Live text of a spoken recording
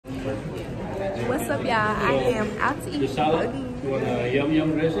up, y'all? I am out to eat again. You want a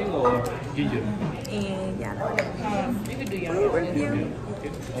yum dressing or ginger? And y'all know food review.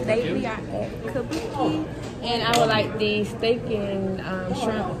 Today we are at Kabuki. And I would like the steak and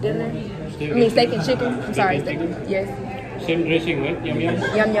shrimp dinner. Steak and chicken. I'm sorry, steak. Yes. Same dressing, right? Yum yum?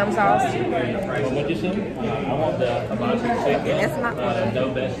 Yum sauce. What is it? I want the hibachi steak. That's my order. No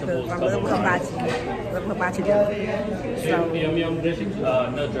vegetables. I love hibachi. dinner. So, Yum dressing?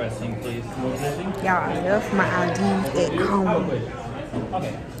 No dressing, please. No dressing? Y'all, I left my ID at home.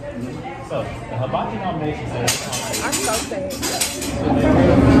 Okay. So, the hibachi combination is I'm so sad.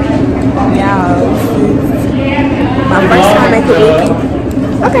 Y'all, my first time at Kabuki.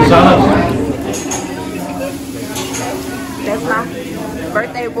 Okay. That's my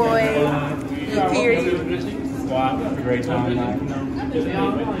birthday boy. Period. Wow, great time. So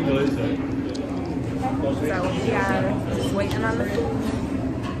we are just waiting on the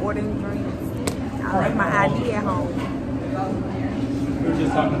food, ordering drinks. I left my ID at home. We were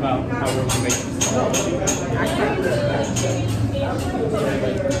just talking about how we're going to make it.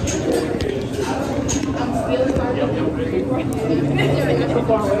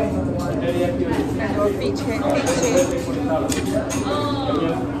 Feet check.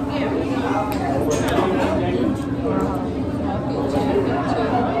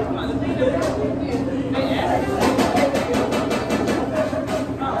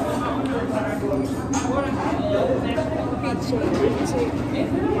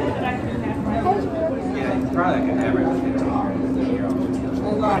 Probably can have it.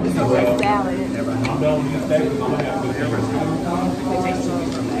 This is a salad.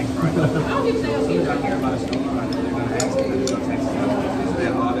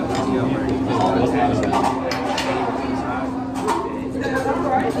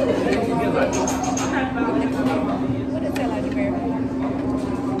 What is that like, Mary?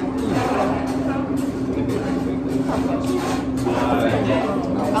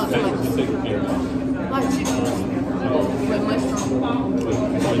 Like chicken with mushroom.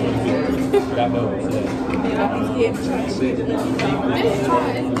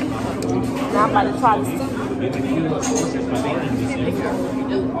 Now I'm about to try the soup.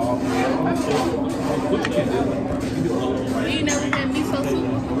 You never had miso soup?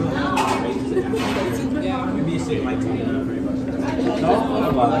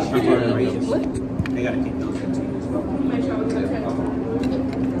 They gotta keep those in too.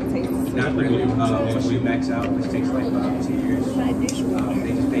 Not really. Once we max out, which takes like 2 years, they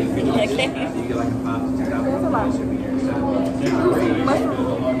just pay $50. You get like a 5 to 10 hours every year. So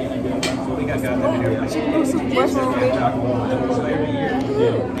we got that in there. Mushroom So every year.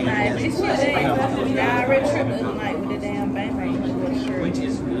 Like, this shit, they already tripping, like, with the damn bang bang. Which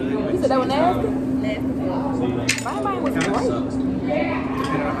is good. You said that was nasty? Nasty. My mind was Kind of great. sucks.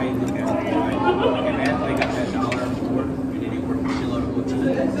 Depending on how you look at it. Like, they got that $1 worth, and then they work a shitload of OT.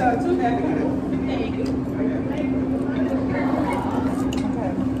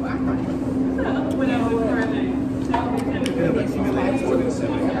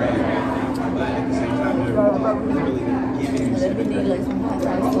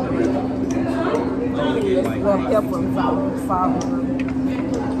 Pepper and salt.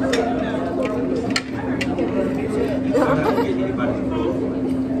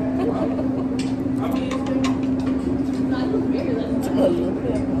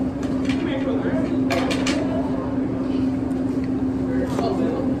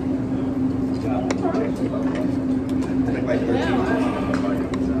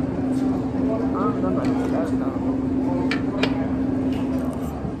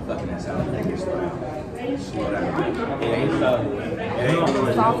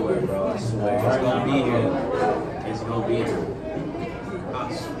 It's gonna be here. It's gonna be here.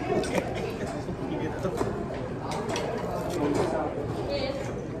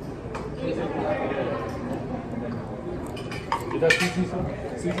 Did that season something?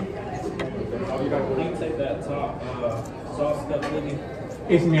 Oh, you got to take that top sauce stuff with you.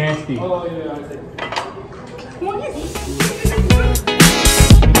 It's nasty. Oh, yeah, I see. Come on, yes.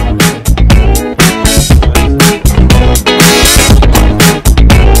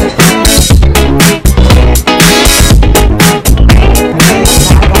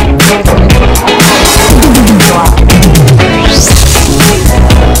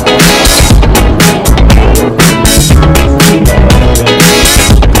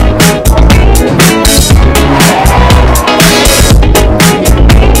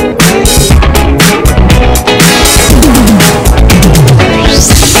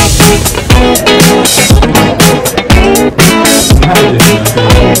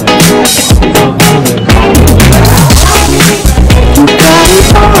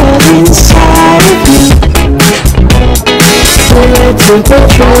 Inside the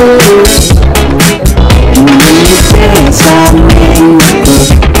truth. And when you dance, I'm in the group.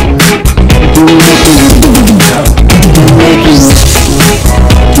 You make me,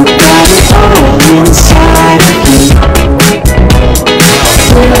 you got it all inside of you.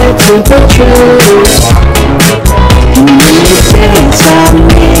 Real to the truth. And when you dance, I'm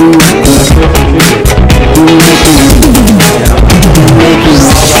in the group. You make me,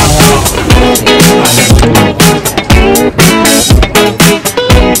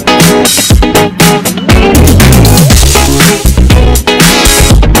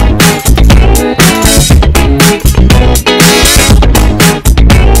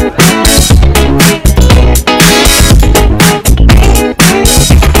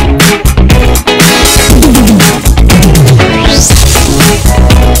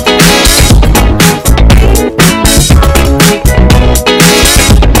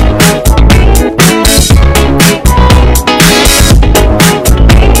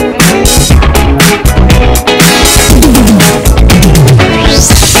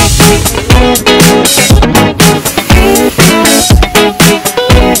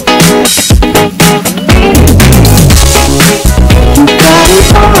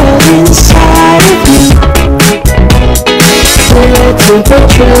 to the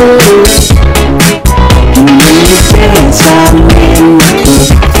truth. And when you dance, I'm in the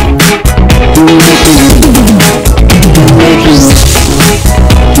group. You make me,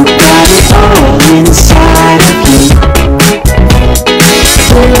 you got it all inside of you.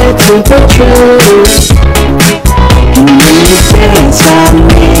 Real to the truth. And when you dance, I'm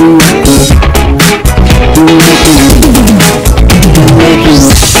in the group. You make me,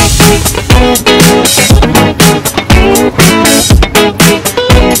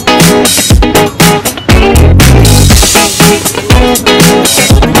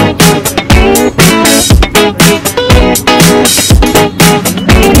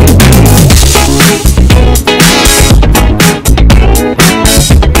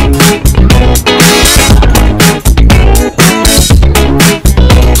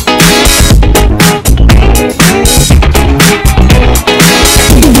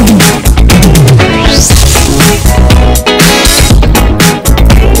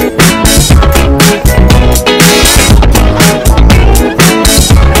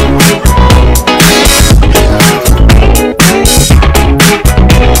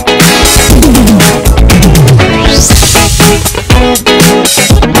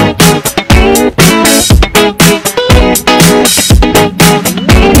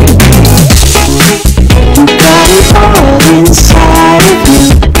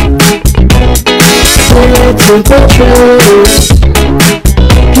 to the truth.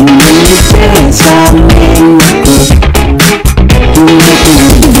 And when you dance, I'm in the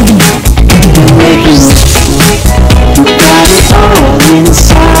group. You make me, you got it all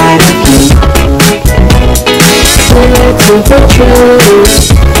inside of you. Real to the truth.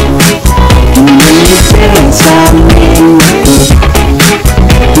 And when you dance, I'm in the group.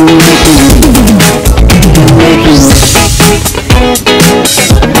 You make me,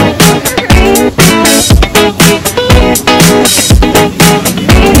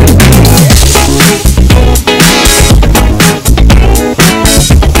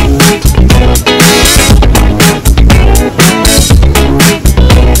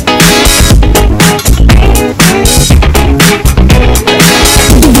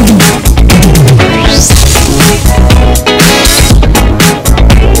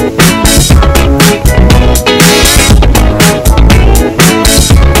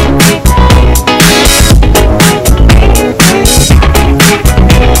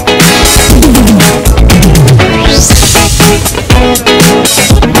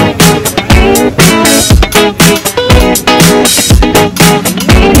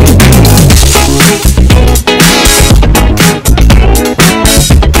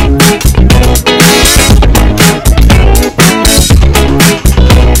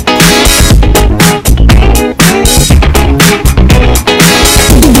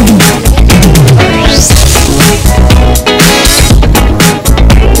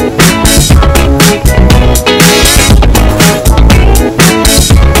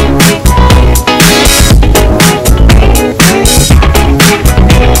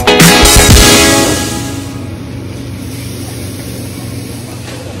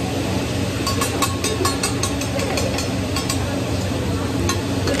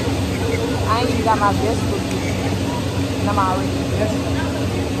 got my best cookies, and I'm already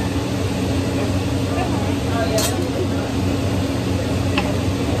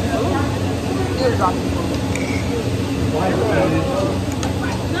still dropping food.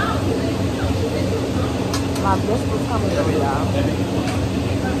 My My best was coming over, y'all.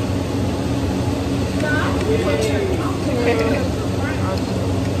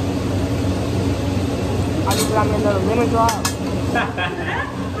 I just got me another lemon drop.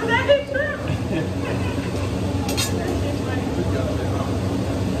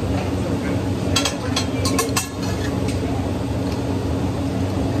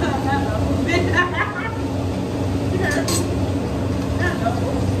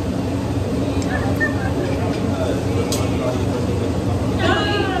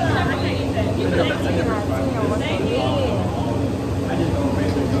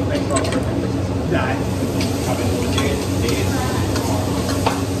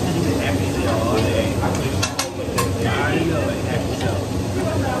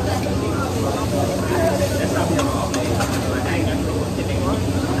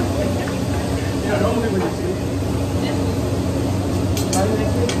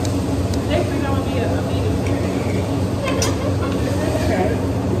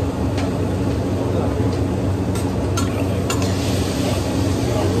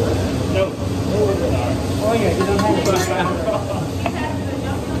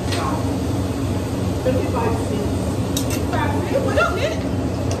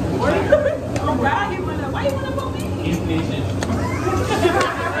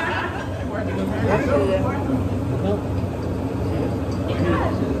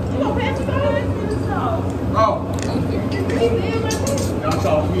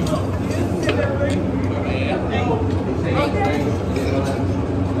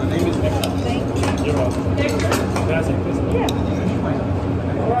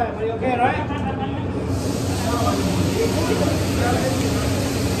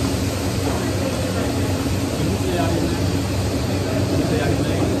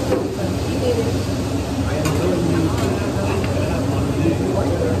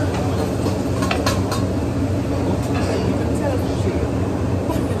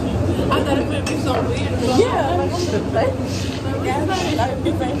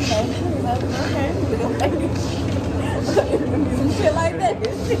 Shit like that.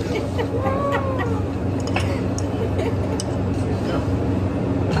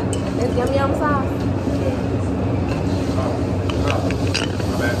 It's yum yum sauce.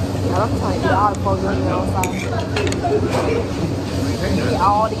 I'm trying to get all the folks yum yum sauce. Get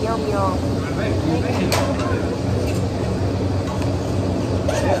all the yum yum.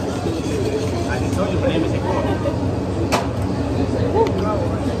 I just told you my name is Nicole.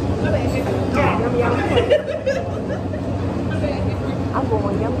 Yum yum crazy. I'm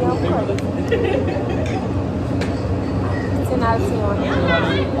going yum yum crazy. 10 out of 10 on here.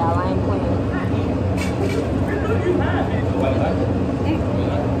 Y'all, I ain't playing.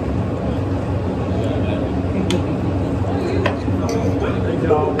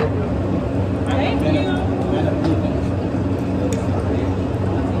 Thank you.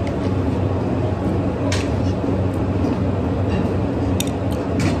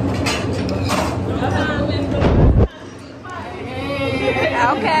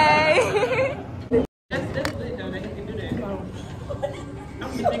 Okay. That's lit though, that he can do that. I'm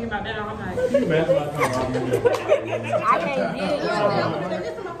just thinking about that all night. I can't get it.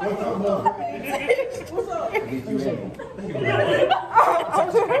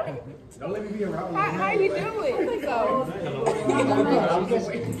 Don't let me be around. How you do it?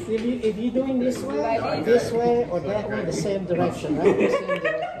 If you're doing this way, or that way, the same direction, right? The same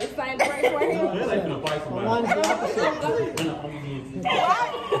direction. The same direction right here? One's the opposite. It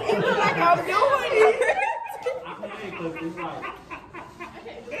looks like I'm doing it.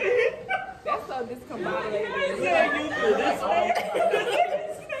 That's so discombobulated.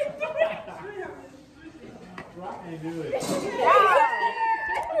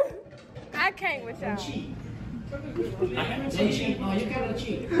 I can't with y'all. Don't cheat. No, you cannot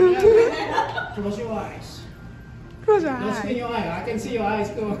cheat. Close your eyes. Close your Don't eyes. spin your eye. I can see your eyes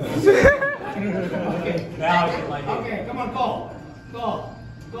go. Okay. Okay, come on, go.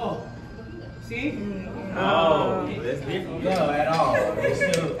 See? Oh, that's different. No, at all. They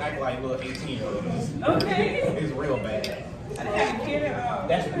still act like little 18-year-olds. Okay. It's real bad. I didn't get it all.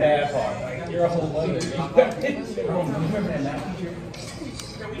 That's the bad part. You're a whole mother. Remember that math teacher?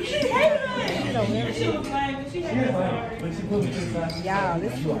 She hated it. She was like, she hated it. Y'all,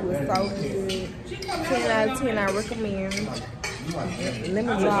 this food was so good. 10 out of 10, I recommend.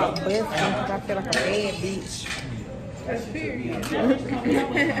 Lemon drop busting because I feel like a bad bitch. Period.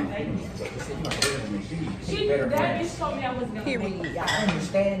 Period, y'all.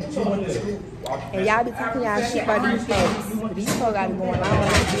 And y'all be talking y'all shit about these folks. These folks got it going on.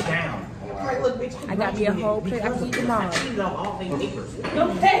 I got me a whole plate. I can eat them all.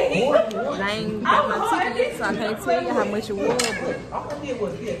 Okay. And I ain't got my ticket yet, so I can't tell you how much it was. But All I did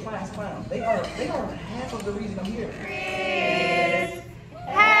was be a class clown. They are half of the reason I'm here.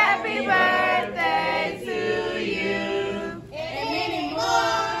 happy birthday to you.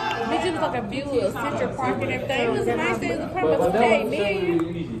 Bitch, it was like a view of Central Park and everything. It was a nice day. It was a purpose day,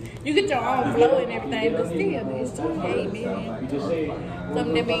 man. You get your own flow and everything, but still, it's 28, man.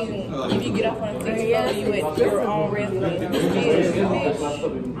 Something that means if you get off on the 6th floor, you at your own residence.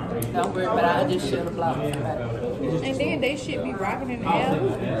 Don't worry about it. I just shut the block. And then they should be rocking in the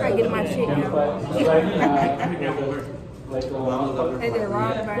air. I get my shit now. They did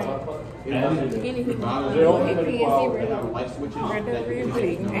wrong about it. Anything. PNC right there real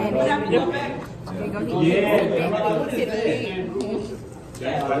quick. And they go hit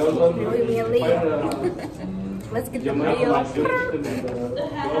Let's get the meal. You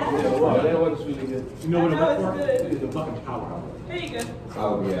know what I'm for? It's the fucking power. There you go.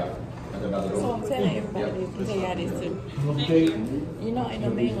 Oh, yeah. So I'm telling everybody this, to tell y'all this too. You know, ain't no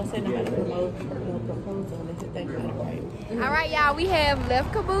man gonna say nobody proposal unless you think about it right. All right, y'all. We have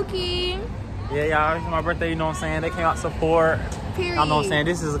left Kabuki. Yeah, y'all, it's my birthday, you know what I'm saying? They came out to support. Period. I know what I'm saying?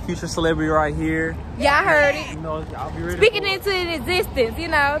 This is a future celebrity right here. Yeah, I heard it. You know, I'll be ready. Speaking into existence, you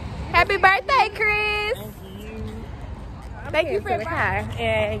know. Happy birthday, Chris. Thank you for the car.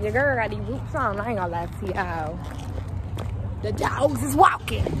 And your girl got these boots on. I ain't gonna lie to y'all. The dogs is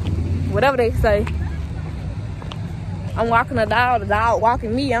walking. Whatever they say. I'm walking the dog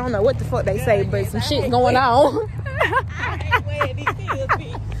walking me. I don't know what the fuck they say, but some shit going on.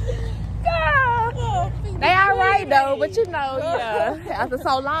 They all right though, but you know, yeah. After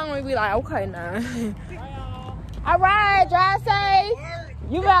so long, we be like, okay now. All right, drive safe.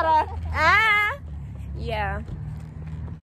 You better, yeah.